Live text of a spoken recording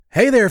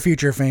Hey there,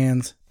 future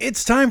fans.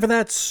 It's time for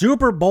that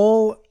Super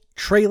Bowl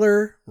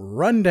trailer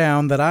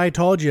rundown that I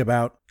told you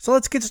about. So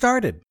let's get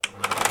started.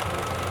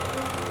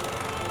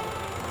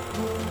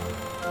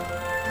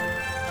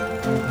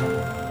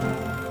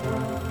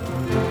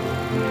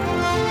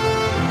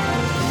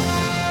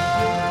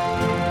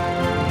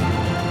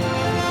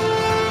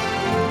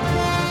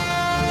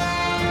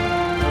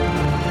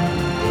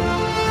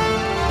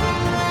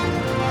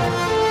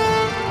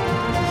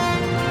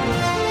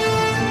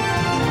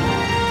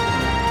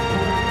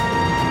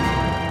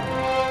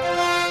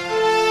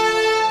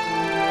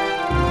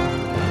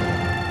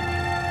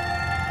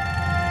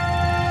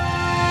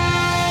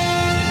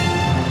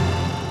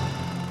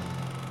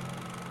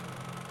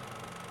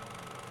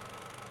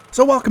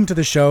 So welcome to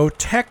the show.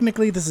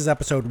 Technically, this is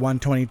episode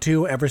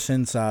 122, ever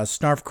since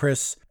Snarf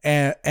Chris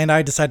and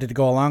I decided to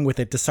go along with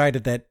it,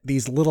 decided that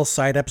these little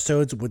side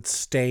episodes would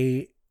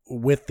stay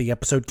with the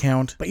episode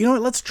count. But you know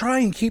what? Let's try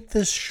and keep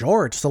this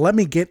short. So let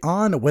me get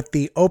on with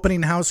the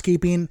opening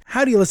housekeeping.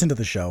 How do you listen to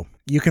the show?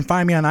 You can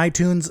find me on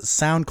iTunes,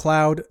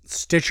 SoundCloud,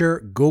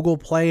 Stitcher, Google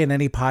Play, and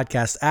any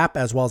podcast app,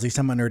 as well as the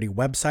Somewhat Nerdy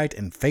website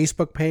and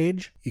Facebook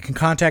page. You can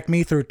contact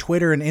me through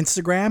Twitter and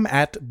Instagram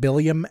at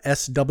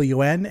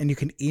BilliamSWN, and you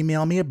can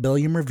email me at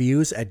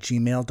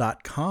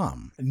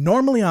BilliamReviews@gmail.com.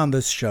 Normally on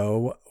this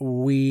show,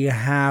 we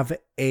have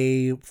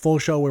a full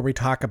show where we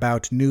talk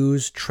about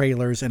news,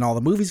 trailers, and all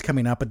the movies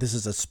coming up, but this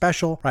is a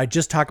special where I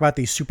just talk about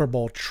these Super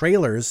Bowl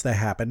trailers that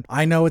happened.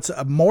 I know it's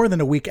more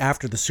than a week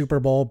after the Super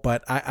Bowl,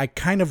 but I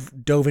kind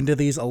of dove into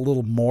these a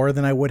little more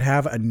than I would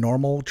have a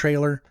normal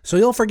trailer. So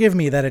you'll forgive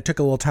me that it took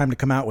a little time to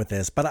come out with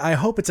this, but I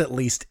hope it's at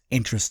least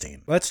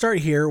interesting. Let's start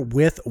here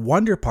with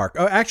Wonder Park.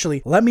 Oh,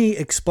 actually, let me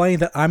explain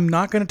that I'm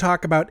not going to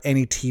talk about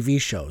any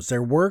TV shows.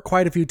 There were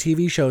quite a few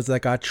TV shows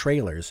that got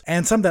trailers,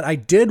 and some that I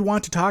did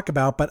want to talk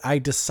about, but I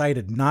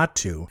decided not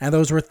to. And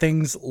those were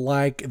things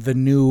like the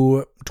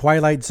new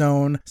Twilight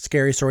Zone,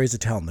 Scary Stories to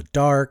Tell in the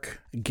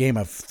Dark, Game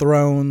of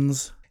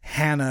Thrones,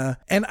 Hannah,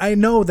 and I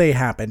know they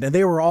happened, and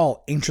they were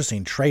all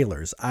interesting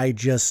trailers. I'm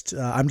just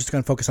going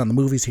to focus on the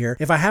movies here.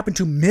 If I happen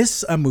to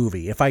miss a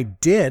movie, if I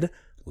did,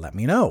 let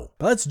me know.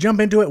 But let's jump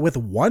into it with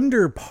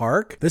Wonder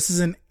Park. This is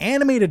an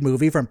animated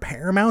movie from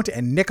Paramount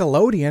and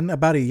Nickelodeon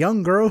about a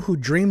young girl who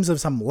dreams of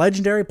some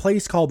legendary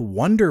place called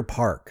Wonder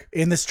Park.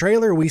 In this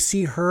trailer, we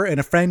see her and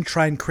a friend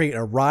try and create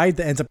a ride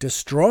that ends up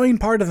destroying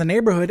part of the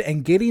neighborhood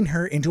and getting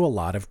her into a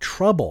lot of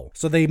trouble.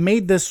 So they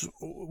made this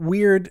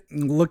weird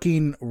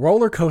looking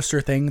roller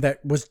coaster thing that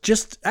was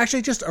just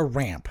a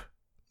ramp.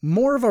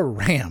 More of a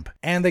ramp,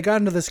 and they got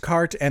into this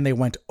cart and they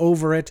went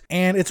over it,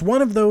 and it's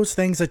one of those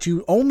things that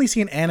you only see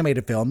in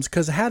animated films,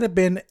 because had it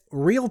been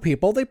real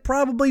people, they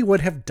probably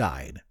would have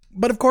died.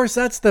 But of course,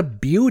 that's the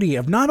beauty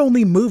of not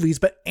only movies,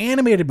 but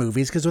animated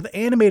movies, because with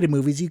animated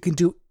movies, you can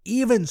do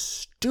even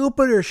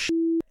stupider shit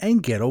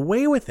and get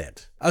away with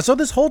it. So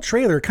this whole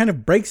trailer kind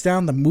of breaks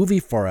down the movie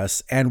for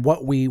us and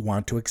what we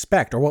want to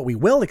expect, or what we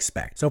will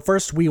expect. So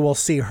first, we will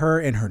see her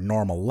in her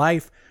normal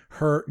life,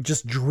 her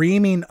just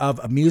dreaming of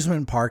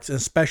amusement parks,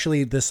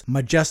 especially this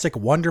majestic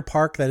Wonder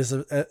Park that is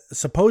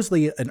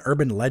supposedly an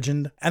urban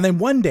legend. And then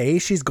one day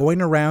she's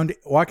walking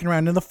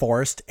around in the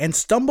forest and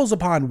stumbles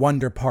upon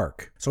Wonder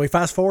Park. So we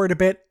fast forward a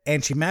bit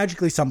and she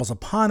magically stumbles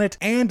upon it,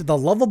 and the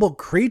lovable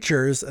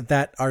creatures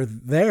that are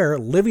there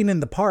living in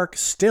the park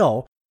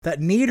still that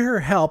need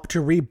her help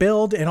to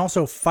rebuild and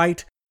also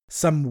fight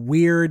some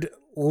weird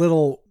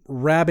little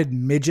rabid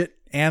midget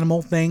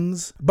animal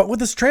things. But what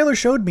this trailer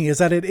showed me is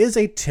that it is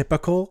a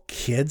typical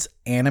kids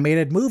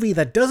animated movie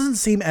that doesn't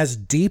seem as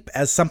deep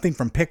as something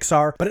from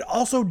Pixar, but it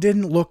also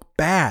didn't look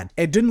bad.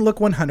 It didn't look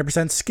 100%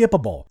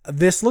 skippable.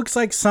 This looks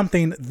like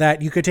something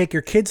that you could take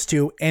your kids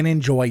to and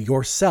enjoy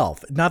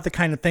yourself. Not the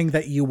kind of thing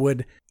that you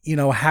would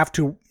have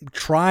to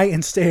try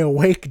and stay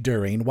awake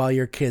during while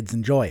your kids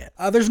enjoy it.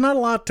 There's not a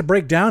lot to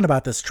break down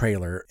about this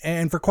trailer,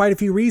 and for quite a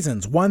few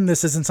reasons. One,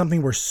 this isn't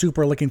something we're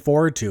super looking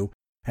forward to.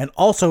 And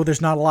also,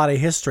 there's not a lot of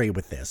history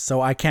with this,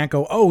 so I can't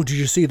go, oh, did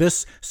you see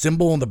this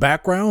symbol in the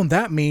background?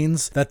 That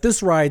means that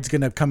this ride's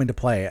going to come into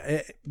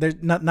play.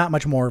 There's not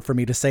much more for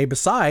me to say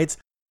besides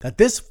that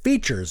this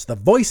features the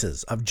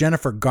voices of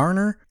Jennifer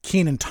Garner,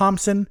 Kenan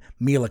Thompson,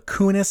 Mila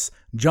Kunis,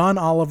 John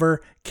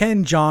Oliver,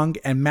 Ken Jeong,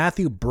 and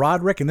Matthew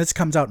Broderick, and this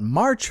comes out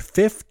March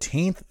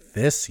 15th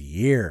this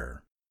year.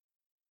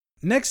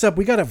 Next up,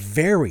 we got a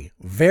very,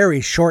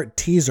 very short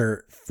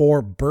teaser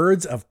for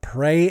Birds of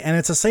Prey, and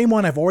it's the same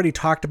one I've already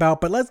talked about,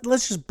 but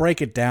let's just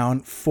break it down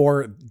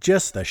for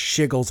just the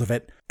shiggles of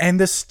it. And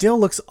this still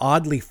looks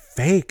oddly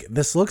fake.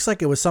 This looks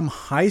like it was some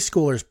high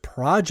schooler's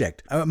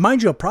project.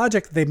 Mind you, a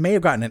project that they may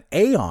have gotten an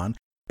A on,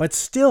 but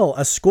still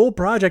a school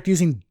project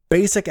using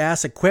basic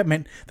ass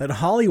equipment that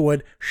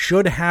Hollywood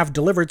should have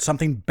delivered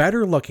something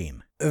better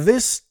looking.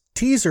 This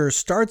teaser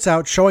starts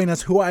out showing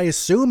us who I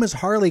assume is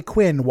Harley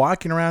Quinn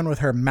walking around with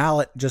her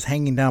mallet just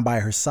hanging down by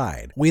her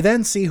side. We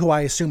then see who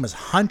I assume is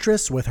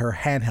Huntress with her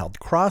handheld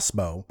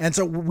crossbow. And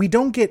so we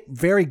don't get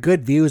very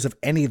good views of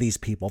any of these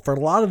people. For a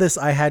lot of this,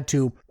 I had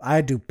to I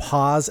had to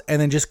pause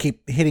and then just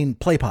keep hitting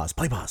play, pause,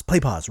 play, pause, play,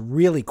 pause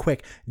really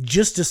quick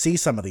just to see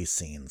some of these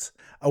scenes.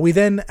 We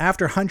then,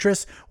 after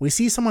Huntress, we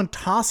see someone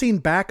tossing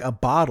back a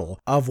bottle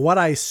of what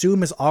I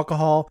assume is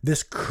alcohol.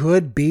 This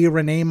could be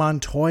Renee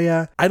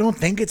Montoya. I don't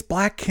think it's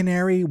Black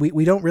Canary.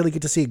 We don't really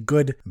get to see a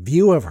good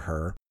view of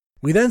her.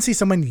 We then see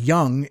someone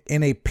young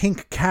in a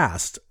pink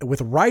cast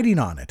with writing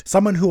on it.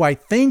 Someone who I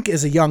think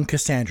is a young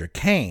Cassandra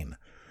Cain.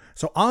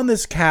 So on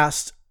this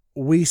cast,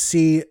 we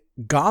see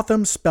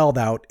Gotham spelled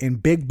out in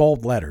big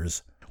bold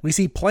letters. We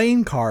see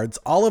playing cards,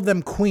 all of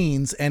them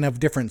queens and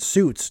of different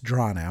suits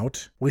drawn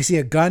out. We see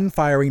a gun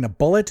firing a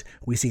bullet.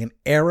 We see an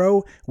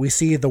arrow. We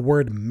see the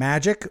word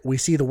magic. We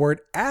see the word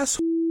ass.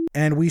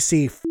 And we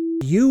see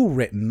you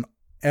written,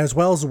 as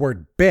well as the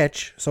word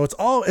bitch. So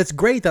it's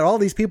great that all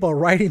these people are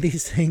writing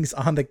these things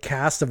on the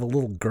cast of a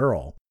little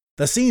girl.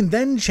 The scene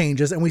then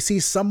changes and we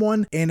see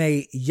someone in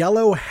a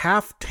yellow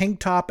half tank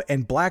top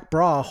and black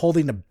bra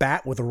holding a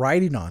bat with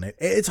writing on it.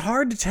 It's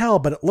hard to tell,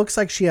 but it looks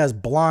like she has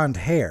blonde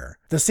hair.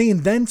 The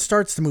scene then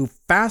starts to move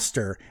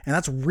faster, and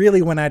that's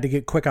really when I had to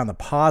get quick on the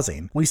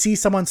pausing. We see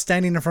someone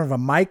standing in front of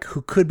a mic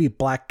who could be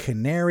Black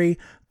Canary,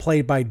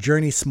 played by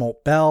Journey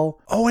Smolt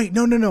Bell. Oh wait,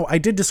 no, I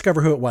did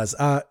discover who it was.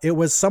 It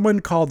was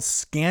someone called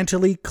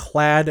Scantily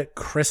Clad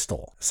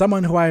Crystal.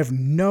 Someone who I have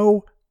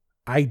no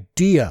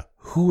idea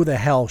who the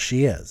hell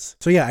she is.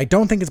 So yeah, I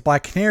don't think it's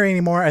Black Canary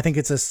anymore. I think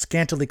it's a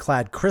Scantily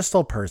Clad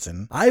Crystal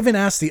person. I even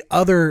asked the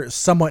other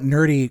somewhat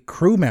nerdy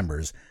crew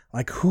members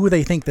like who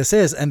they think this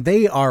is, and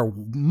they are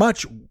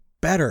much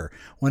better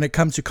when it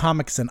comes to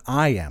comics than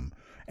I am.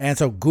 And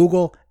so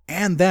Google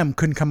and them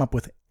couldn't come up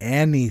with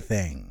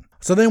anything.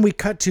 So then we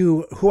cut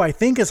to who I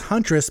think is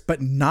Huntress, but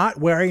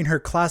not wearing her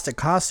classic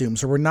costume.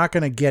 So we're not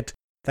going to get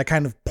that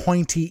kind of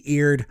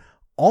pointy-eared,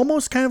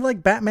 almost kind of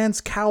like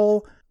Batman's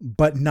cowl,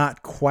 but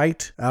not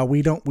quite.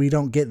 We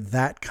don't get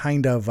that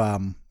kind of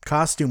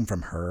costume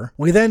from her.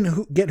 We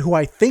then get who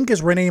I think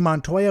is Renee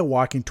Montoya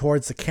walking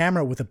towards the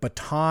camera with a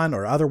baton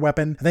or other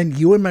weapon. Then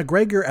Ewan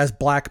McGregor as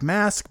Black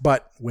Mask,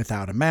 but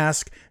without a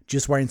mask,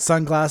 just wearing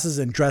sunglasses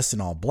and dressed in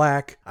all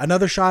black.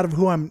 Another shot of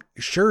who I'm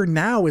sure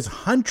now is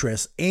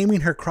Huntress aiming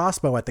her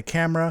crossbow at the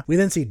camera. We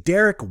then see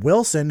Derek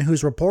Wilson,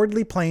 who's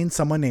reportedly playing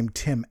someone named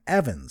Tim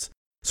Evans.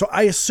 So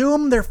I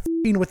assume they're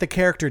f***ing with the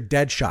character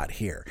Deadshot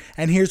here,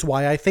 and here's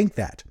why I think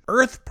that.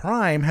 Earth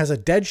Prime has a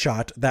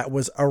Deadshot that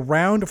was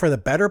around for the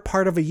better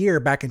part of a year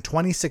back in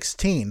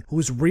 2016,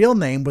 whose real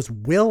name was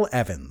Will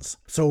Evans.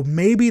 So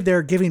maybe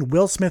they're giving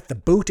Will Smith the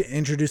boot in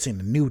introducing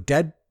a new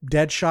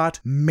Deadshot.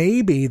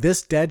 Maybe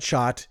this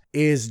Deadshot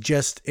is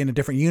just in a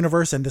different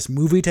universe and this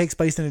movie takes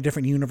place in a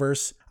different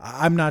universe.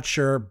 I'm not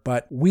sure,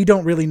 but we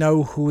don't really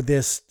know who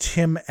this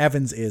Tim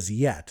Evans is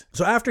yet.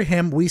 So after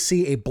him, we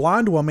see a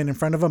blonde woman in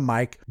front of a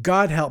mic.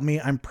 God help me,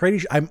 I'm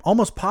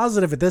almost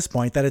positive at this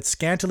point that it's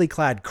Scantily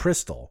Clad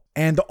Crystal.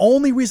 And the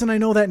only reason I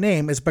know that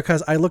name is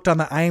because I looked on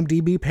the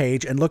IMDb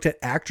page and looked at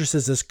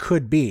actresses this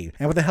could be.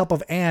 And with the help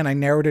of Anne, I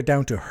narrowed it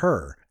down to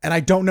her. And I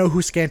don't know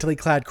who Scantily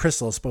Clad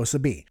Crystal is supposed to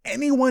be.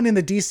 Anyone in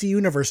the DC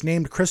universe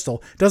named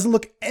Crystal doesn't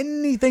look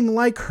anything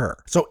like her.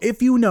 So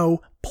if you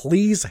know,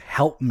 please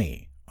help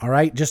me. All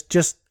right,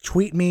 just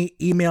tweet me,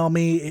 email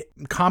me,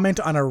 comment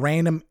on a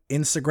random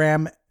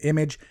Instagram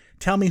image.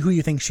 Tell me who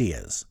you think she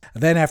is.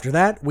 Then after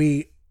that,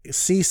 we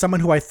see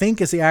someone who I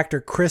think is the actor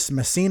Chris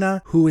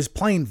Messina, who is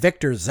playing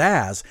Victor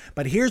Zsasz.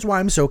 But here's why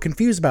I'm so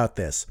confused about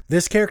this.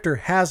 This character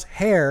has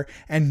hair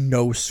and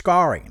no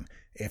scarring.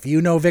 If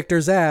you know Victor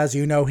Zsasz,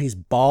 you know he's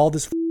bald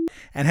as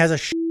and has a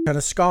ton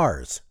of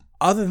scars.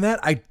 Other than that,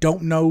 I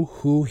don't know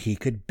who he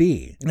could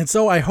be. And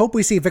so I hope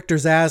we see Victor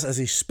Zsasz as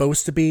he's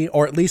supposed to be,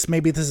 or at least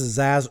maybe this is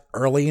Zsasz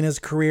early in his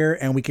career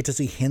and we get to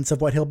see hints of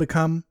what he'll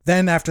become.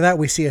 Then after that,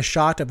 we see a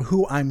shot of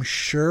who I'm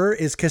sure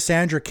is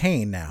Cassandra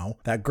Cain now,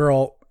 that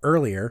girl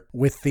earlier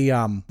with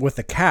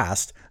the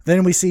cast.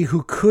 Then we see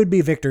who could be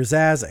Victor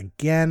Zsasz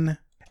again.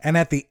 And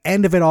at the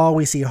end of it all,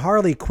 we see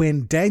Harley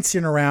Quinn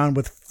dancing around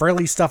with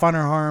frilly stuff on her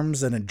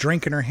arms and a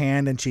drink in her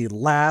hand, and she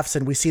laughs,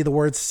 and we see the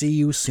words "see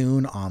you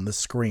soon" on the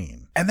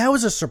screen. And that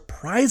was a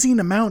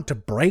surprising amount to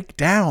break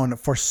down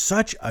for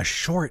such a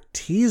short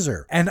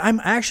teaser. And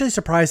I'm actually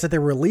surprised that they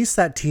released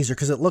that teaser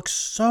because it looks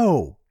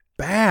so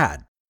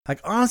bad.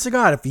 Like, honest to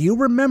God, if you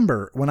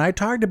remember when I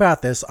talked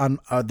about this on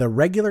the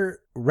regular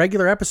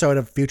episode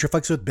of Future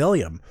Flicks with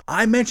Billiam,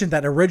 I mentioned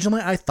that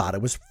originally I thought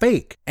it was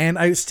fake. And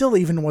I still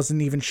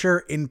wasn't even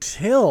sure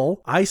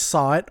until I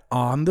saw it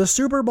on the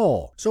Super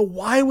Bowl. So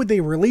why would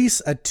they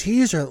release a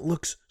teaser that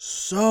looks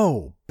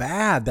so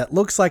bad? That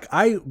looks like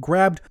I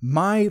grabbed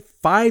my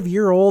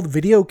 5-year-old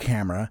video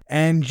camera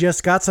and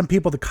just got some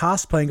people to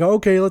cosplay and go,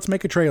 okay, let's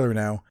make a trailer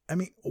now. I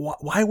mean,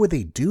 why would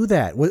they do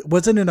that?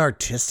 Was it an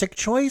artistic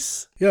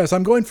choice? Yes,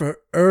 I'm going for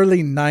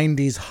early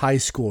 90s high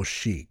school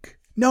chic.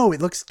 No,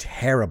 it looks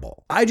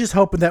terrible. I just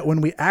hope that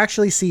when we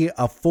actually see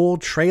a full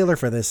trailer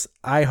for this,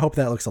 I hope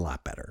that looks a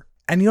lot better.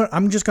 And you know what?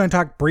 I'm just going to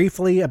talk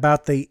briefly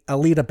about the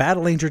Alita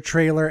Battle Angel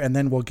trailer, and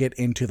then we'll get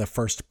into the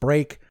first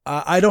break.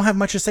 I don't have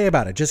much to say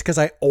about it, just because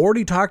I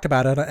already talked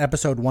about it on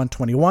episode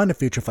 121 of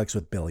Future Flicks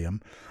with Billiam.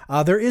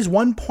 There is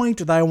one point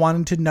that I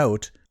wanted to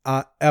note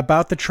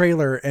about the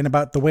trailer and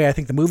about the way I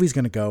think the movie's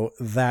going to go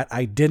that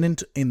I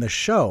didn't in the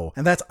show.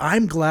 And that's,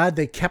 I'm glad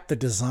they kept the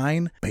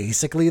design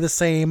basically the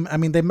same. I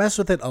mean, they messed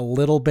with it a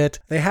little bit.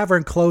 They have her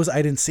in clothes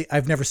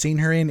I've never seen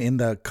her in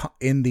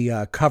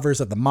the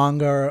covers of the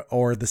manga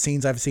or the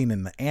scenes I've seen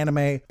in the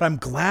anime. But I'm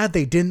glad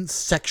they didn't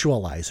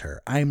sexualize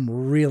her. I'm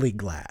really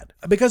glad.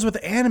 Because with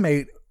the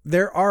anime,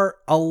 there are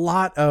a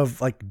lot of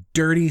like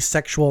dirty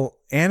sexual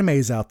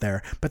animes out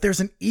there, but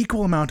there's an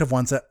equal amount of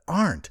ones that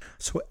aren't.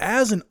 So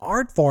as an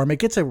art form, it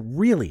gets a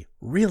really,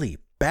 really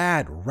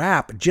bad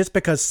rap just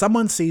because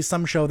someone sees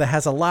some show that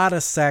has a lot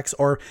of sex,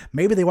 or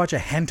maybe they watch a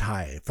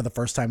hentai for the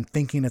first time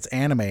thinking it's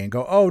anime and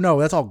go, oh no,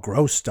 that's all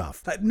gross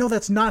stuff. No,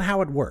 that's not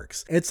how it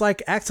works. It's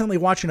like accidentally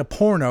watching a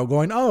porno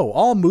going, oh,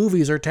 all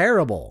movies are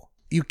terrible.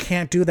 You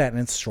can't do that,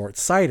 and it's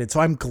short-sighted.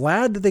 So I'm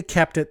glad that they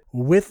kept it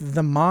with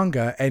the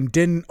manga and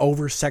didn't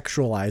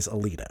over-sexualize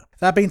Alita.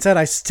 That being said,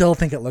 I still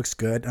think it looks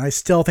good, and I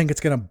still think it's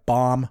going to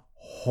bomb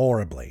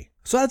horribly.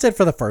 So that's it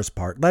for the first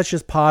part. Let's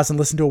just pause and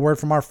listen to a word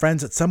from our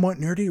friends at Somewhat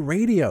Nerdy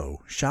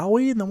Radio, shall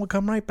we? And then we'll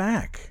come right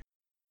back.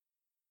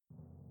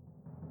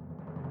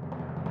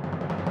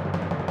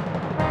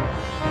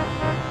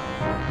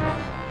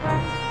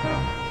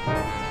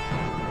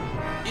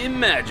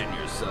 Imagine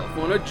yourself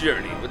on a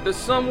journey with the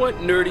Somewhat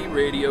Nerdy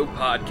Radio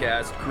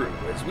podcast crew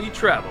as we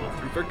travel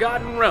through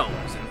forgotten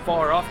realms and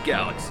far-off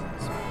galaxies.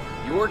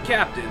 Your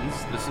captains,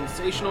 the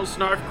sensational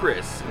Snarf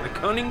Chris and the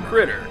cunning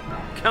Critter,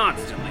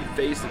 constantly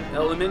face an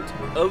element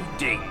of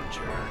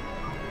danger.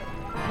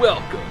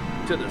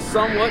 Welcome to the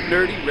Somewhat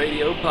Nerdy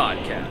Radio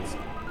podcast,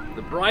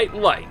 the bright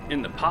light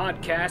in the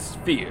podcast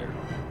sphere.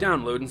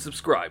 Download and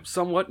subscribe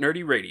Somewhat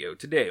Nerdy Radio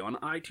today on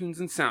iTunes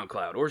and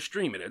SoundCloud, or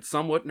stream it at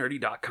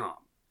somewhatnerdy.com.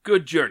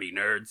 Good journey,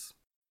 nerds.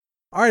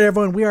 All right,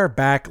 everyone, we are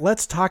back.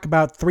 Let's talk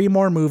about 3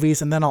 more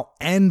movies, and then I'll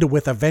end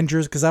with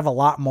Avengers because I have a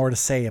lot more to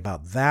say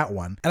about that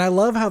one. And I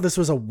love how this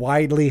was a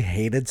widely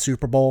hated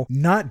Super Bowl,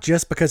 not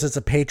just because it's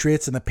the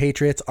Patriots and the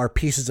Patriots are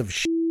pieces of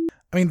shit.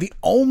 I mean, the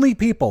only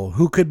people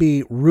who could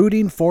be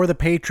rooting for the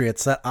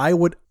Patriots that I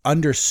would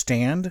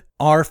understand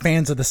are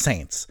fans of the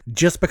Saints,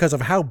 just because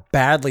of how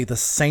badly the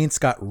Saints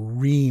got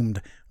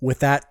reamed with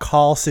that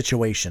call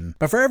situation.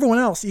 But for everyone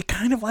else, you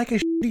kind of like a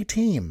shitty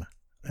team.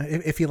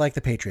 If you like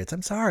the Patriots,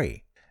 I'm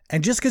sorry.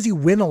 And just because you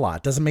win a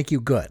lot doesn't make you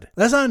good.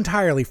 That's not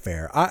entirely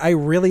fair. I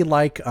really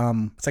like,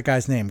 what's that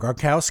guy's name?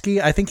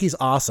 Gronkowski? I think he's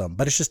awesome,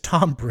 but it's just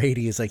Tom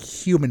Brady is a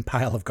human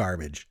pile of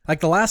garbage.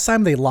 Like the last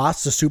time they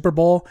lost the Super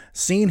Bowl,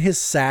 seeing his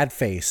sad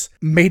face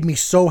made me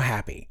so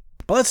happy.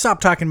 But let's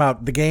stop talking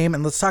about the game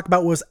and let's talk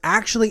about what was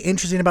actually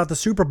interesting about the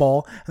Super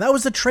Bowl, and that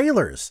was the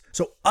trailers.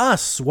 So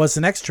Us was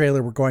the next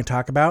trailer we're going to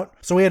talk about.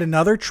 So we had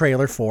another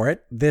trailer for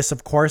it. This,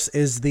 of course,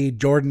 is the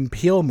Jordan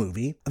Peele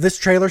movie. This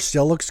trailer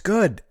still looks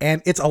good,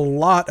 and it's a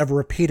lot of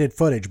repeated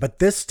footage, but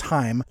this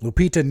time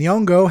Lupita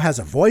Nyong'o has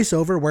a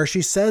voiceover where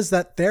she says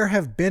that there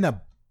have been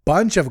a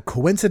bunch of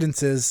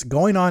coincidences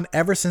going on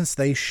ever since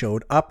they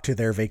showed up to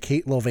their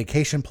little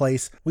vacation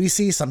place. We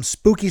see some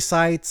spooky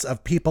sights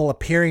of people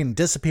appearing and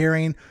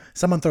disappearing.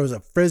 Someone throws a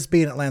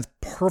frisbee and it lands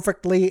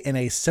perfectly in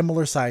a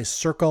similar sized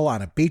circle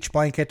on a beach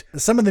blanket.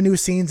 Some of the new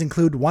scenes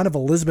include one of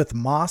Elizabeth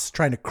Moss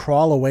trying to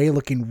crawl away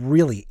looking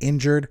really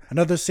injured.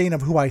 Another scene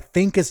of who I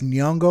think is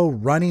Nyong'o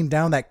running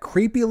down that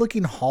creepy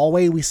looking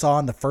hallway we saw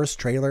in the first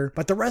trailer.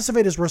 But the rest of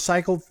it is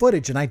recycled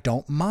footage and I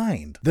don't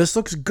mind. This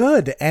looks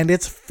good and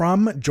it's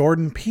from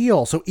Jordan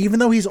Peele. So even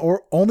though he's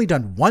only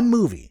done one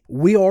movie,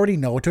 we already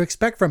know what to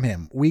expect from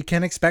him. We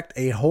can expect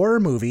a horror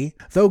movie,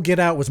 though Get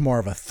Out was more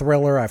of a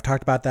thriller. I've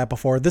talked about that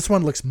before. This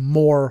one looks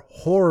more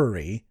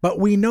horror-y, but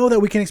we know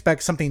that we can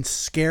expect something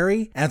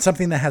scary and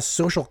something that has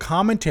social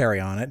commentary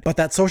on it, but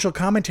that social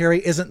commentary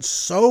isn't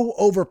so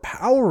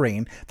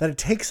overpowering that it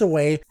takes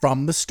away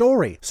from the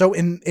story. So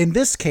in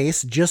this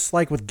case, just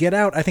like with Get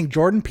Out, I think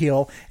Jordan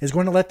Peele is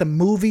going to let the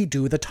movie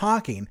do the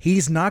talking.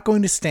 He's not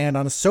going to stand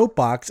on a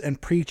soapbox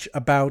and preach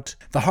about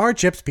the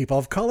hardships people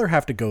of color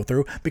have to go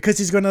through, because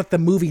he's going to let the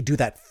movie do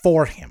that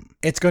for him.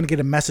 It's going to get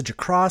a message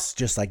across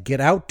just like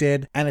Get Out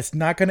did, and it's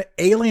not going to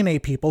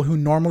alienate people who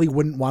normally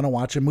wouldn't want to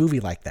watch a movie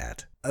like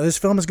that. This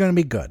film is going to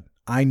be good.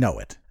 I know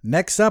it.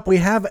 Next up, we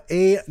have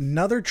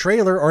another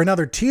trailer, or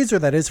another teaser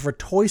that is, for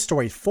Toy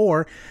Story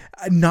 4.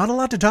 Not a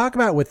lot to talk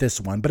about with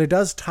this one, but it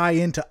does tie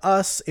into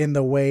Us in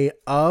the way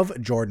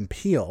of Jordan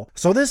Peele.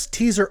 So this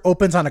teaser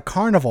opens on a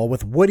carnival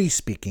with Woody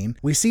speaking.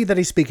 We see that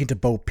he's speaking to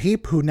Bo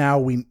Peep, who now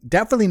we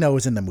definitely know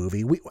is in the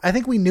movie. I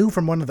think we knew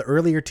from one of the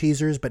earlier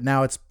teasers, but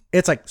now it's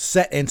like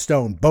set in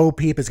stone. Bo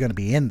Peep is going to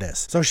be in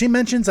this. So she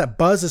mentions that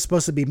Buzz is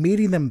supposed to be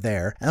meeting them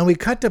there, and we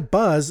cut to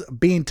Buzz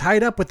being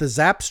tied up with the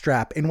Zap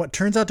strap in what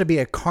turns out to be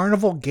a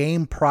carnival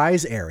game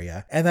prize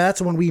area, and that's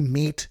when we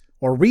meet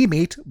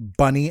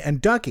Bunny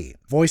and Ducky,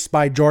 voiced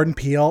by Jordan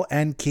Peele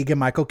and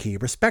Keegan-Michael Key,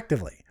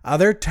 respectively.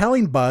 They're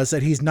telling Buzz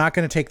that he's not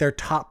going to take their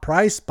top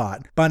prize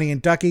spot. Bunny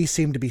and Ducky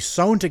seem to be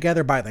sewn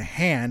together by the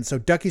hand, so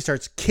Ducky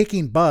starts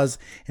kicking Buzz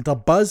until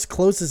Buzz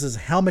closes his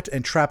helmet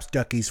and traps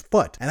Ducky's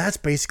foot. And that's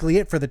basically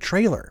it for the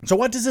trailer. So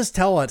what does this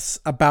tell us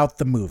about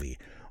the movie?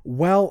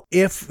 Well,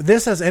 if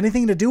this has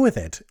anything to do with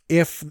it,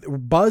 if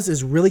Buzz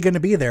is really going to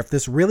be there, if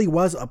this really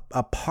was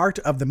a part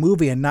of the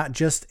movie and not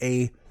just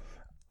a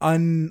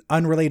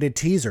unrelated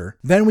teaser,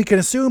 then we can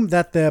assume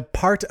that the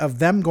part of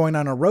them going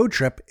on a road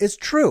trip is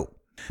true.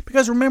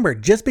 Because remember,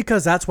 just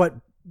because that's what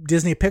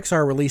Disney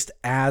Pixar released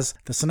as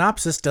the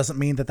synopsis doesn't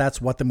mean that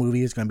that's what the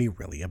movie is going to be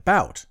really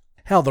about.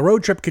 Hell, the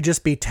road trip could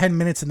just be 10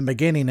 minutes in the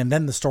beginning and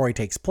then the story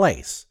takes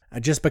place,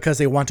 just because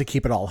they want to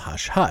keep it all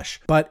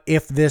hush-hush. But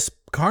if this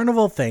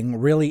carnival thing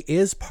really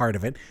is part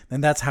of it,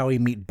 then that's how we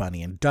meet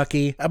Bunny and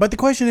Ducky. But the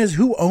question is,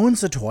 who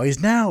owns the toys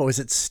now? Is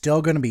it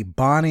still going to be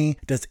Bonnie?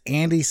 Does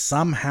Andy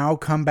somehow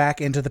come back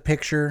into the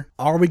picture?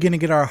 Are we going to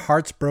get our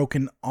hearts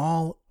broken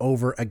all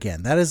over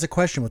again? That is the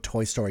question with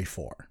Toy Story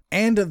 4.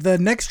 And the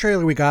next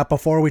trailer we got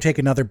before we take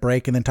another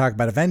break and then talk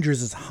about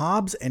Avengers is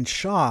Hobbs and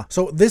Shaw.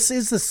 So this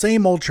is the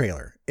same old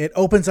trailer. It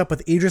opens up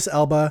with Idris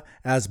Elba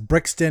as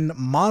Brixton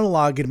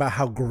monologuing about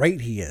how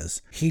great he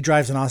is. He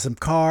drives an awesome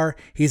car.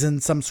 He's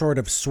in some sort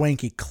of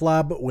swanky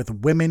club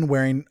with women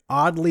wearing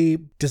oddly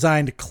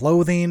designed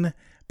clothing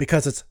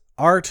because it's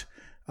art.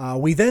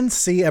 We then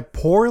see a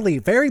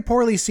very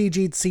poorly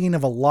CG'd scene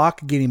of a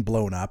lock getting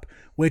blown up,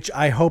 which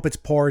I hope it's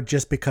poor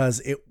just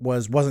because it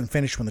wasn't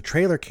finished when the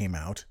trailer came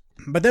out.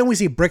 But then we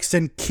see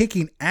Brixton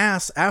kicking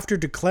ass after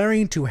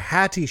declaring to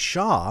Hattie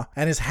Shaw,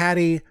 and is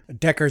Hattie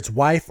Deckard's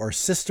wife or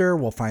sister?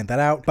 We'll find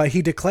that out. But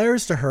he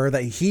declares to her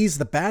that he's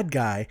the bad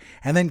guy,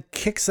 and then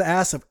kicks the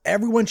ass of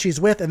everyone she's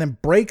with, and then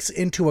breaks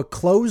into a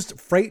closed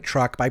freight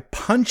truck by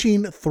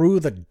punching through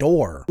the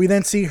door. We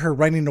then see her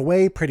running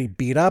away, pretty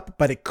beat up,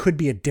 but it could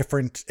be a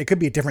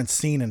different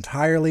scene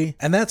entirely.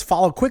 And that's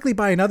followed quickly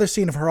by another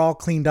scene of her all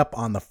cleaned up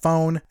on the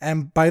phone,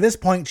 and by this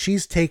point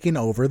she's taken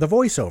over the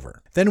voiceover.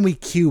 Then we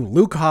cue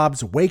Luke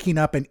Hobbs waking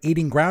up and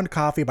eating ground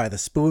coffee by the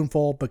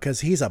spoonful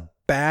because he's a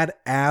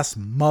badass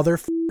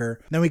motherfucker.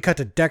 Then we cut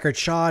to Deckard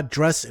Shaw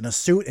dressed in a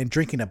suit and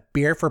drinking a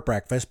beer for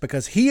breakfast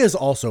because he is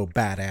also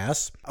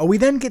badass. We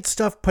then get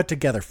stuff put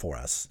together for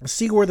us.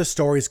 See where the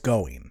story's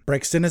going.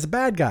 Brixton is a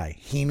bad guy.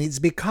 He needs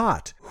to be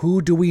caught.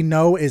 Who do we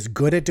know is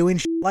good at doing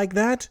shit like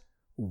that?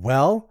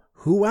 Well,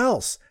 who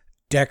else?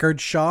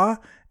 Deckard Shaw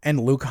and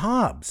Luke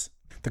Hobbs.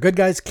 The good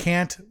guys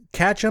can't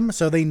catch him,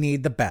 so they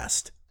need the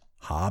best.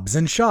 Hobbs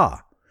and Shaw.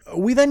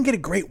 We then get a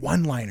great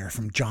one-liner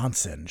from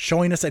Johnson,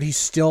 showing us that he's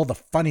still the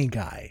funny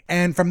guy.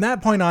 And from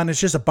that point on, it's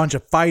just a bunch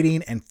of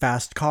fighting and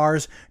fast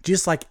cars,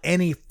 just like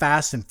any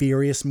Fast and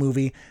Furious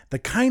movie, the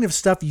kind of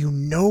stuff you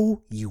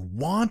know you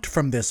want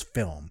from this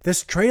film.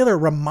 This trailer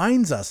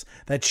reminds us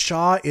that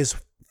Shaw is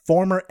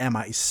former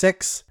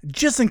MI6.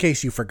 Just in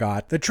case you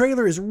forgot, the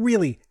trailer is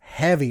really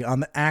heavy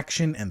on the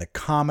action and the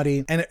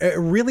comedy, and it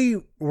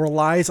really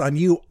relies on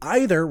you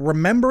either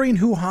remembering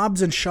who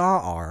Hobbs and Shaw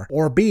are,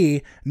 or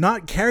B,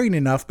 not caring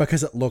enough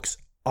because it looks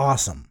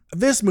awesome.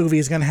 This movie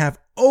is going to have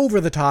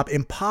over-the-top,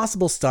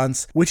 impossible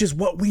stunts, which is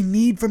what we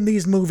need from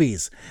these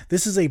movies.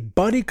 This is a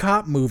buddy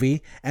cop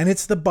movie, and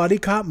it's the buddy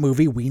cop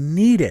movie we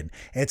needed.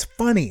 It's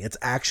funny, it's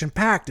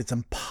action-packed, it's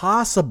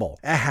impossible,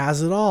 it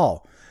has it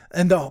all.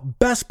 And the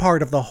best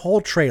part of the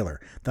whole trailer,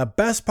 the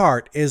best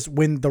part is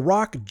when The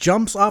Rock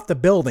jumps off the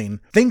building,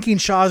 thinking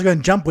Shaw's going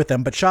to jump with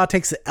him, but Shaw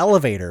takes the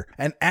elevator.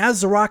 And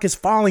as The Rock is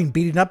falling,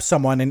 beating up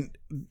someone, and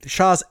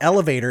Shaw's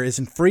elevator is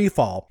in free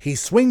fall, he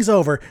swings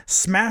over,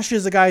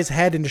 smashes the guy's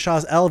head into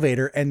Shaw's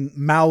elevator, and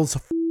mouths,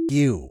 "F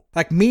you."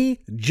 Like,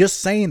 me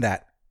just saying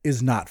that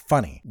is not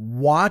funny.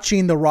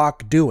 Watching The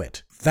Rock do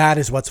it, that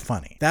is what's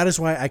funny. That is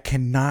why I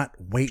cannot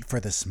wait for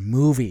this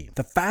movie.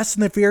 The Fast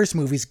and the Furious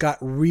movies got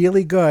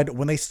really good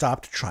when they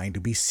stopped trying to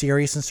be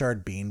serious and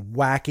started being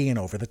wacky and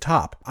over the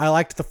top. I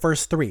liked the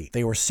first three.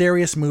 They were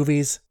serious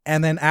movies.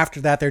 And then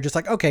after that, they're just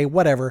like, okay,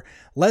 whatever.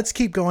 Let's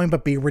keep going,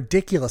 but be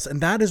ridiculous. And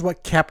that is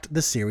what kept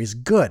the series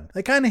good.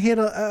 They kind of hit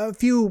a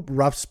few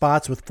rough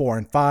spots with 4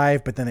 and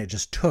 5, but then it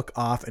just took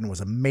off and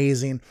was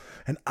amazing.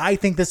 And I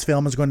think this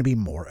film is going to be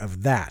more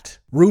of that.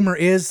 Rumor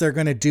is they're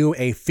going to do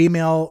a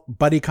female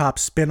buddy cop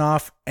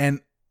spinoff,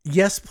 and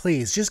yes,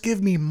 please, just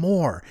give me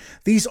more.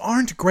 These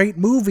aren't great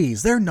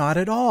movies. They're not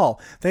at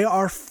all. They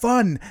are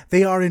fun.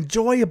 They are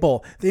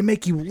enjoyable. They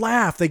make you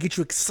laugh. They get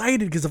you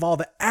excited because of all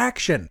the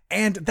action.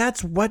 And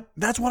that's what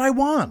I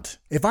want.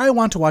 If I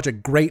want to watch a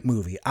great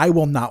movie, I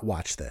will not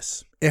watch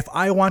this. If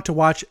I want to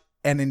watch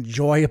an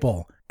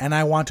enjoyable and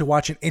I want to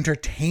watch an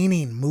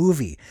entertaining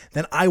movie,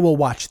 then I will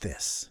watch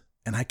this.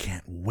 And I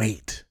can't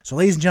wait. So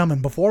ladies and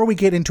gentlemen, before we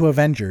get into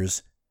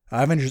Avengers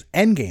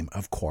Endgame,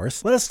 of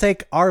course, let us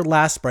take our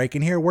last break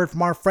and hear a word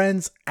from our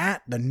friends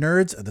at the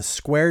Nerds of the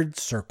Squared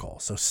Circle.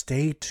 So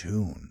stay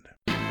tuned.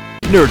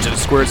 Nerds of the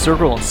Squared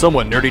Circle on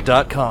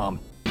SomewhatNerdy.com.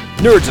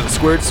 Nerds of the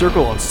Squared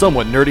Circle on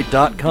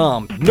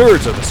SomewhatNerdy.com.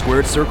 Nerds of the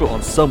Squared Circle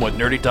on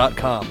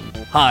SomewhatNerdy.com.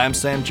 Hi, I'm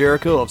Sam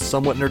Jericho of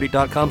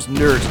SomewhatNerdy.com's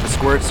Nerds of the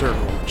Squared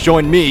Circle.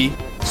 Join me,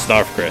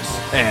 Snarf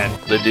Chris, and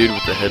The dude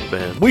with the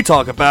headband. we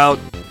talk about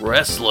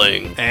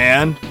Wrestling.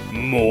 and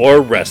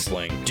more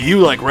wrestling. do you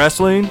like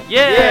wrestling?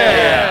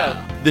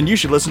 Yeah! Then you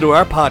should listen to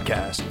our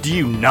podcast. Do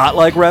you not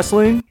like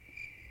wrestling?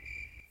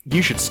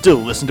 You should still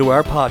listen to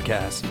our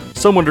podcast.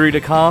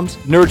 SomewhatNerdy.com's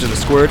Nerds of the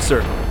Squared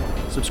Circle.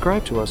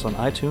 Subscribe to us on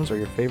iTunes or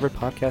your favorite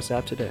podcast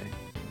app today.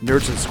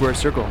 Nerds in the Squared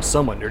Circle on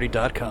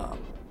SomewhatNerdy.com.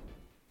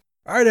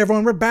 All right,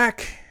 everyone, we're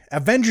back.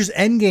 Avengers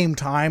Endgame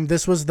time.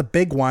 This was the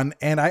big one,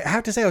 and I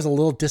have to say I was a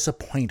little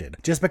disappointed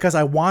just because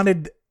I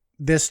wanted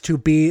this to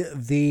be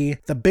the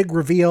big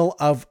reveal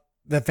of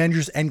the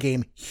Avengers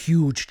Endgame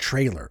huge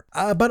trailer.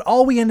 But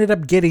all we ended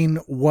up getting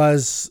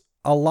was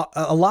a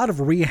lot of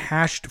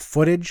rehashed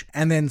footage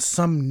and then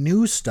some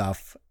new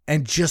stuff,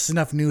 and just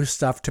enough new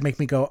stuff to make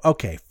me go,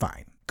 okay,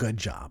 fine. Good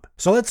job.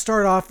 So let's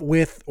start off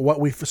with what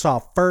we saw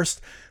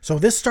first. So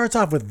this starts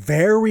off with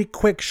very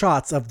quick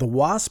shots of the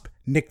Wasp,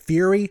 Nick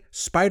Fury,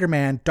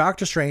 Spider-Man,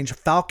 Doctor Strange,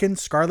 Falcon,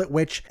 Scarlet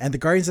Witch, and the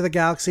Guardians of the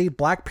Galaxy,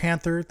 Black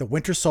Panther, the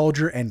Winter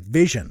Soldier, and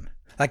Vision.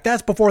 Like,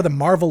 that's before the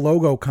Marvel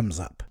logo comes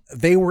up.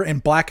 They were in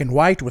black and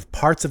white with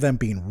parts of them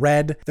being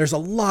red. There's a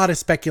lot of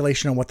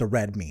speculation on what the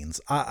red means.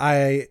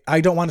 I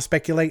don't want to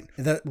speculate.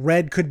 The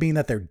red could mean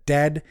that they're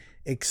dead,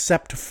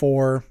 except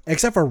for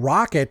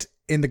Rocket.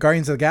 In the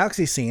Guardians of the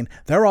Galaxy scene,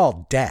 they're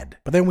all dead.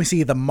 But then we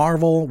see the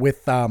Marvel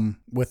with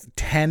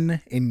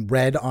 10 in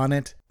red on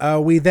it.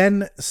 We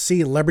then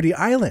see Liberty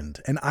Island,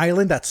 an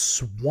island that's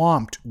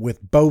swamped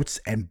with boats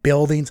and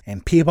buildings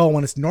and people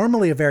when it's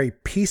normally a very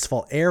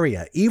peaceful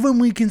area, even when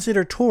we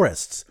consider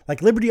tourists.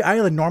 Like, Liberty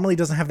Island normally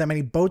doesn't have that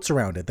many boats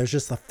around it. There's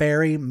just the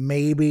ferry,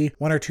 maybe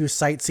one or two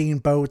sightseeing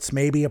boats,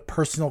 maybe a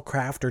personal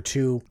craft or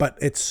two, but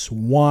it's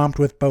swamped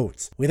with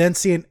boats. We then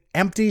see an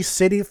empty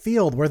Citi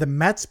Field where the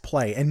Mets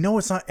play. And no,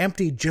 it's not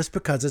empty just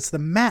because it's the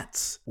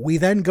Mets. We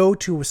then go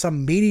to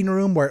some meeting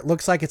room where it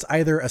looks like it's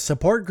either a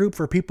support group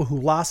for people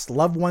who lost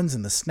loved ones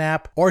in the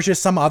snap, or it's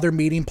just some other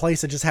meeting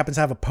place that just happens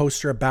to have a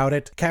poster about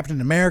it. Captain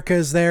America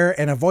is there,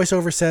 and a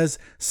voiceover says,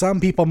 "Some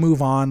people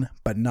move on,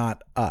 but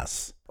not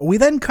us." We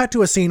then cut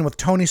to a scene with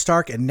Tony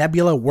Stark and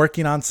Nebula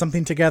working on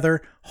something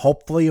together,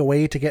 hopefully a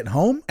way to get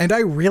home. And I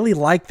really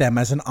like them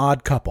as an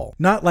odd couple.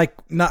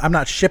 I'm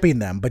not shipping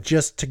them, but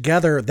just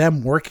together,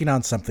 them working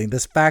on something.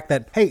 This fact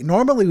that, hey,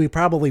 normally we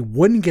probably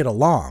wouldn't get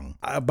along,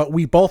 but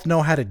we both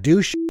know how to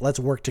do shit. Let's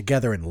work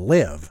together and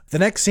live. The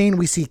next scene,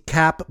 we see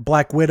Cap,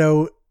 Black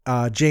Widow,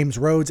 James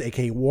Rhodes,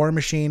 aka War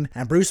Machine,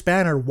 and Bruce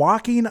Banner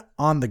walking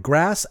on the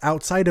grass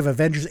outside of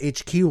Avengers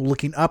HQ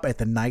looking up at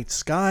the night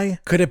sky.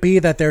 Could it be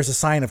that there's a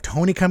sign of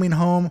Tony coming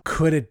home?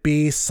 Could it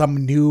be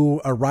some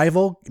new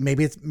arrival?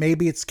 Maybe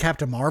it's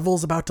Captain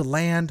Marvel's about to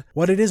land.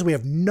 What it is, we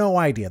have no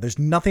idea. There's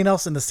nothing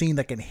else in the scene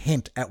that can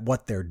hint at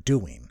what they're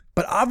doing.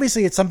 But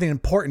obviously it's something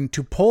important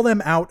to pull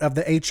them out of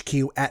the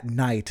HQ at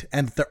night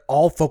and they're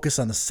all focused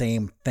on the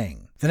same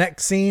thing. The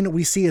next scene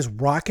we see is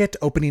Rocket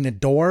opening a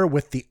door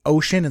with the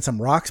ocean and some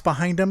rocks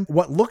behind him.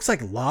 What looks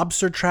like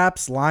lobster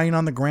traps lying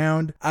on the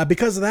ground.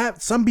 Because of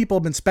that, some people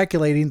have been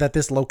speculating that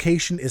this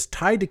location is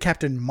tied to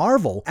Captain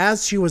Marvel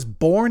as she was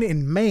born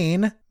in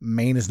Maine.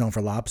 Maine is known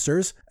for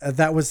lobsters.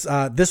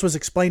 This was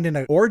explained in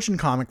an origin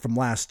comic from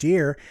last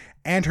year.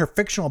 And her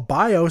fictional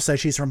bio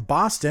says she's from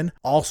Boston,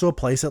 also a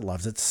place that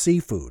loves its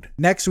seafood.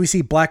 Next, we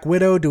see Black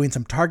Widow doing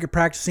some target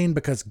practicing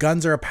because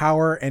guns are a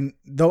power, and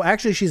though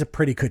actually she's a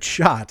pretty good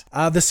shot.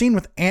 The scene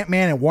with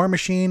Ant-Man and War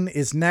Machine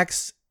is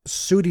next,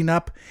 suiting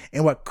up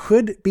in what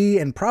could be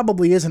and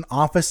probably is an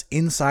office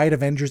inside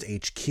Avengers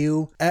HQ.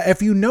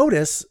 If you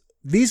notice,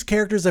 these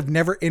characters have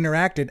never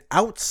interacted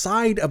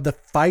outside of the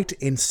fight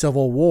in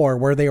Civil War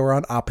where they were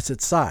on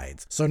opposite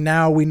sides. So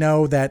now we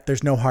know that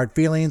there's no hard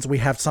feelings. We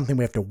have something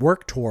we have to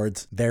work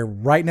towards. They're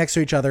right next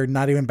to each other,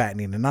 not even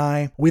batting an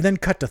eye. We then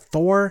cut to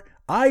Thor.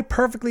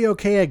 Perfectly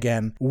okay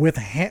again with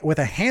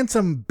a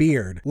handsome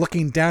beard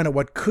looking down at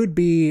what could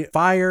be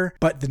fire.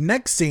 But the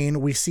next scene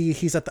we see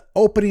he's at the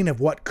opening of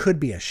what could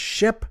be a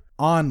ship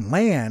on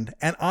land,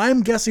 and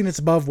I'm guessing it's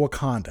above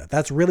Wakanda.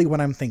 That's really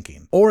what I'm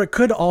thinking. Or it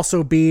could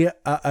also be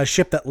a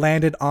ship that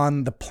landed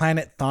on the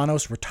planet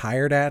Thanos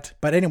retired at.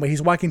 But anyway,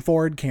 he's walking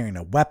forward carrying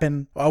a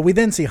weapon. We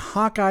then see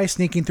Hawkeye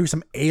sneaking through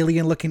some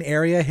alien-looking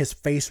area, his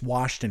face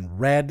washed in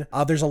red.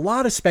 There's a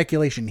lot of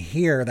speculation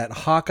here that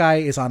Hawkeye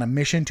is on a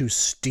mission to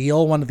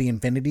steal one of the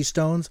Infinity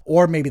Stones,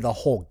 or maybe the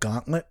whole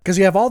gauntlet. Because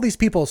you have all these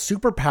people with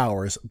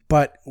superpowers,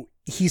 but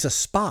he's a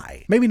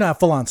spy. Maybe not a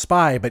full-on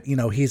spy, but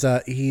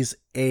he's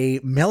a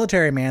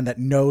military man that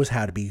knows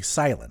how to be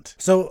silent.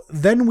 So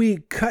then we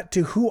cut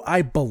to who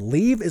I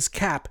believe is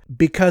Cap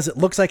because it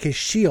looks like his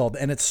shield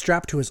and it's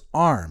strapped to his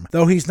arm.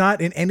 Though he's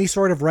not in any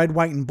sort of red,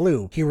 white, and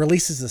blue. He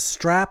releases the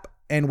strap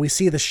and we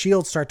see the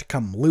shield start to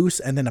come loose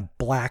and then a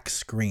black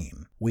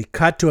screen. We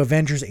cut to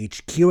Avengers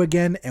HQ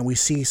again and we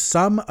see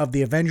some of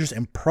the Avengers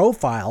in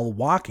profile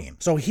walking.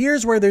 So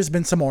here's where there's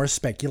been some more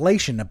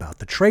speculation about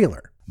the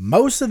trailer.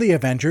 Most of the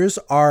Avengers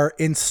are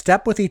in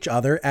step with each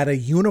other at a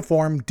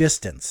uniform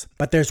distance,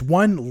 but there's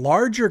one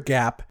larger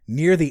gap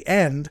near the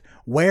end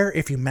where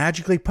if you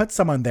magically put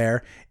someone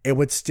there, it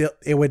would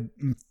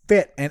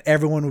fit and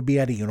everyone would be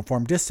at a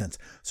uniform distance.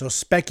 So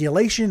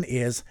speculation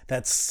is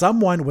that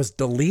someone was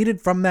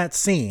deleted from that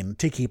scene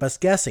to keep us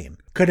guessing.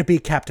 Could it be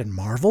Captain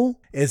Marvel?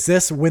 Is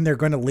this when they're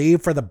going to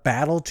leave for the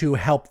battle to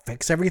help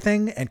fix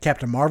everything and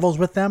Captain Marvel's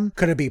with them?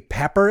 Could it be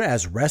Pepper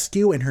as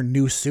Rescue in her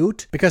new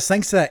suit? Because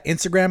thanks to that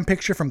Instagram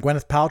picture from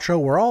Gwyneth Paltrow,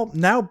 we're all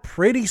now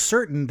pretty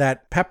certain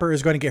that Pepper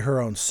is going to get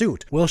her own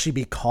suit. Will she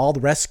be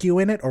called Rescue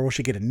in it, or will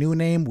she get a new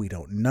name? We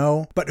don't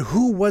know. But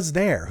who was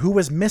there? Who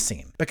was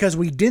missing? Because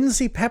we didn't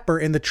see Pepper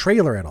in the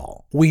trailer at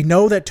all. We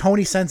know that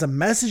Tony sends a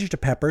message to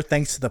Pepper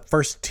thanks to the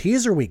first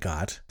teaser we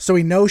got, so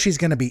we know she's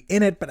going to be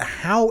in it, but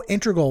how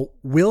integral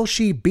will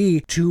she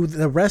be to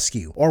the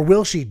rescue? Or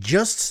will she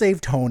just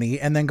save Tony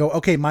and then go,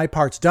 okay, my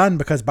part's done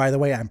because, by the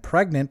way, I'm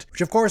pregnant,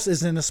 which of course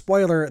isn't a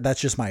spoiler, that's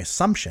just my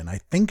assumption. I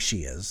think she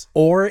is.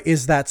 Or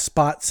is that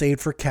spot saved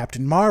for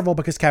Captain Marvel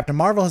because Captain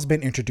Marvel has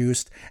been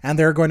introduced and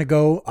they're going to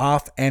go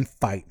off and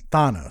fight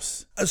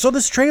Thanos? So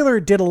this trailer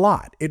did a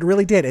lot. It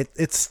really did.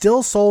 It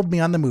still sold me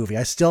on the movie.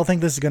 I still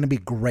think this is going to be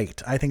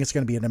great. I think it's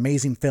going to be an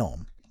amazing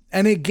film.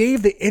 And it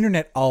gave the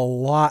internet a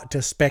lot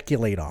to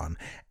speculate on.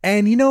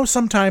 And you know,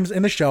 sometimes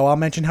in the show, I'll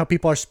mention how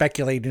people are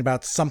speculating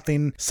about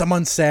something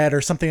someone said or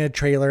something in a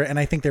trailer, and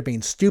I think they're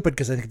being stupid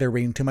because I think they're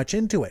reading too much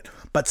into it.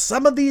 But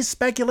some of these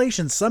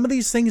speculations, some of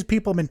these things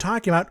people have been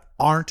talking about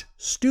aren't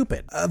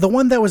stupid. The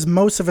one that was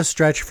most of a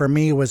stretch for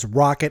me was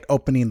Rocket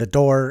opening the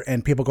door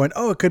and people going,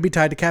 oh, it could be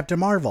tied to Captain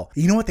Marvel.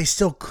 You know what? They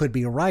still could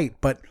be right,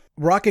 but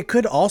Rocket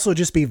could also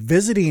just be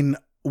visiting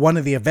one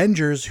of the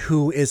Avengers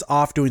who is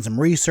off doing some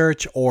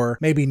research or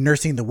maybe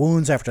nursing the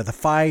wounds after the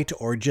fight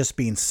or just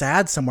being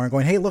sad somewhere and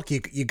going, hey, look,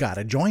 you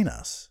gotta join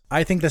us.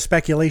 I think the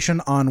speculation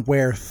on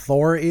where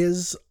Thor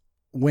is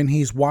when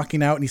he's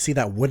walking out and you see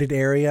that wooded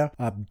area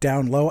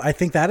down low, I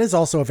think that is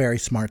also a very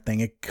smart thing.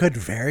 It could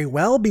very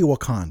well be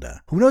Wakanda.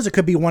 Who knows? It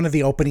could be one of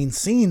the opening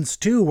scenes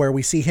too, where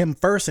we see him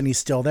first and he's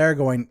still there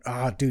going,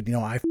 dude,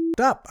 I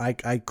f***ed up.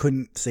 I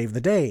couldn't save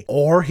the day.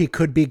 Or he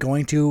could be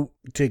going to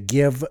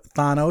give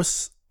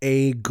Thanos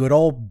a good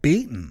old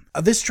beating.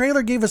 This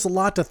trailer gave us a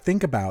lot to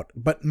think about,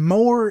 but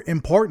more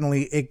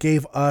importantly, it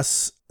gave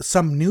us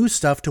some new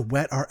stuff to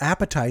whet our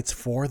appetites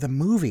for the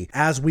movie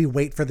as we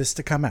wait for this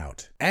to come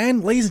out.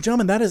 And ladies and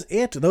gentlemen, that is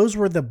it. Those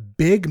were the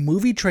big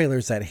movie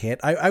trailers that hit.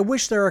 I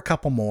wish there were a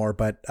couple more,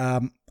 but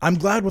I'm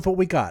glad with what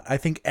we got. I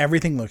think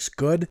everything looks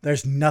good.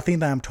 There's nothing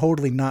that I'm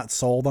totally not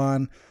sold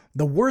on.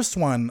 The worst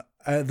one,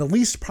 the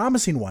least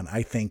promising one,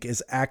 I think,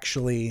 is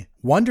actually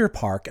Wonder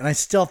Park, and I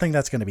still think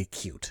that's going to be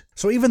cute.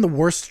 So even the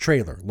worst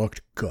trailer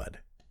looked good.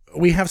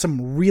 We have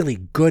some really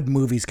good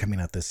movies coming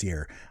out this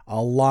year.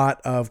 A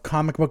lot of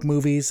comic book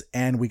movies,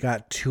 and we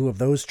got 2 of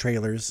those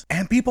trailers.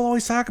 And people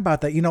always talk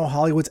about that,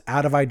 Hollywood's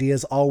out of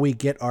ideas. All we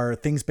get are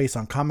things based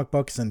on comic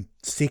books and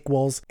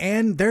sequels,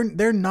 and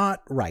they're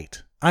not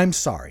right. I'm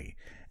sorry.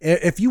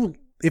 If you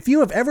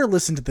have ever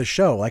listened to the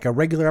show, like a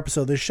regular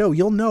episode of this show,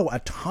 you'll know a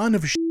ton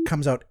of shit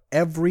comes out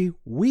every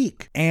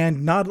week.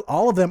 And not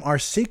all of them are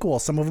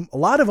sequels. A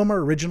lot of them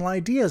are original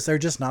ideas. They're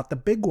just not the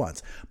big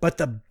ones. But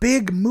the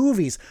big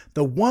movies,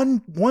 the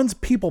ones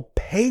people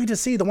pay to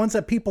see, the ones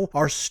that people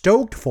are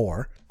stoked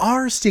for,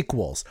 are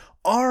sequels,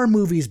 are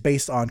movies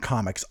based on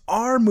comics,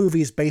 are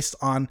movies based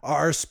on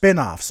our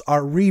spin-offs,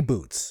 our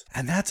reboots.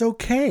 And that's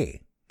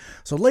okay.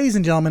 So ladies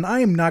and gentlemen, I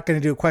am not going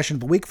to do a question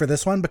of the week for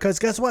this one because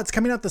guess what? It's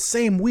coming out the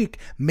same week,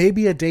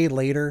 maybe a day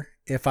later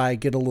if I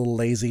get a little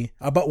lazy.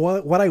 But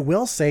what I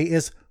will say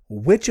is,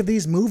 which of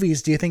these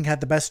movies do you think had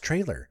the best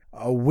trailer?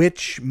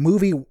 Which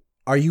movie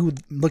are you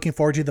looking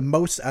forward to the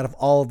most out of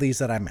all of these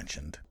that I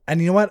mentioned? And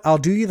you know what? I'll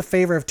do you the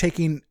favor of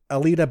taking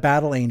Alita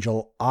Battle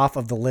Angel off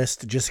of the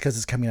list just because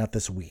it's coming out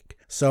this week.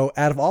 So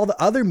out of all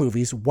the other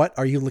movies, what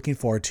are you looking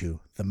forward to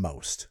the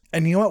most?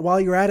 And you know what? While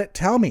you're at it,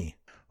 tell me.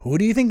 Who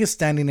do you think is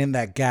standing in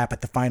that gap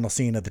at the final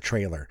scene of the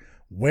trailer?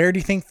 Where do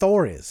you think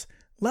Thor is?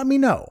 Let me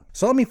know.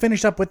 So let me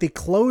finish up with the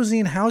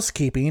closing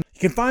housekeeping. You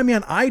can find me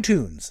on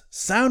iTunes,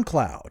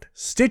 SoundCloud,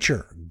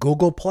 Stitcher,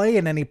 Google Play,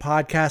 and any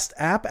podcast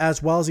app,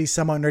 as well as the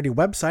Somewhat Nerdy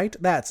website.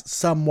 That's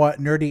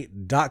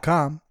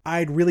somewhatnerdy.com.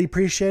 I'd really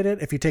appreciate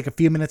it if you take a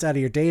few minutes out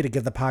of your day to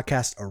give the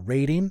podcast a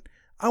rating.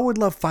 I would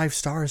love 5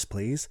 stars,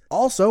 please.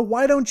 Also,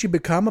 why don't you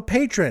become a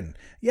patron?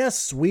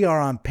 Yes, we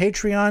are on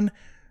Patreon.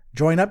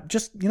 Join up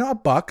just,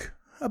 $1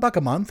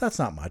 a month. That's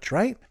not much,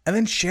 right? And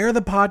then share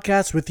the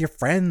podcast with your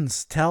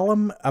friends. Tell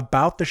them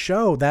about the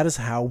show. That is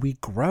how we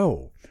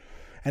grow.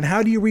 And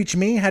how do you reach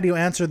me? How do you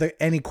answer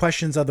any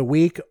questions of the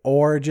week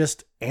or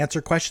just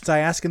answer questions I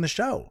ask in the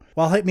show?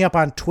 Well, hit me up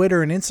on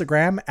Twitter and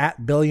Instagram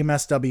at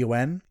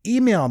BilliamSWN.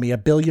 Email me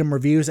at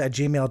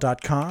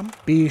BilliamReviews@gmail.com.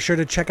 Be sure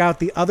to check out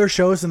the other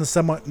shows in the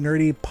Somewhat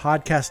Nerdy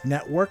Podcast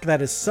Network.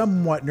 That is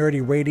Somewhat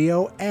Nerdy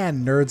Radio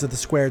and Nerds of the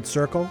Squared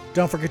Circle.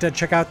 Don't forget to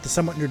check out the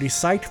Somewhat Nerdy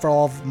site for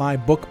all of my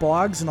book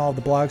blogs and all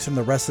the blogs from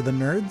the rest of the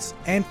nerds.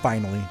 And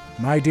finally,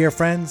 my dear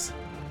friends,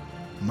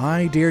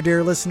 my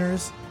dear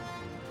listeners,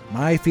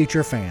 my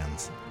future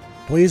fans,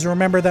 please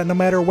remember that no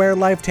matter where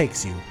life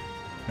takes you,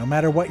 no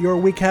matter what your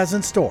week has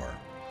in store,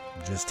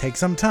 just take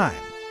some time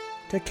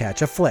to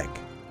catch a flick.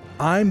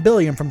 I'm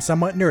Billiam from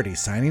Somewhat Nerdy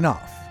signing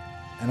off,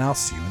 and I'll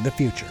see you in the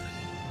future.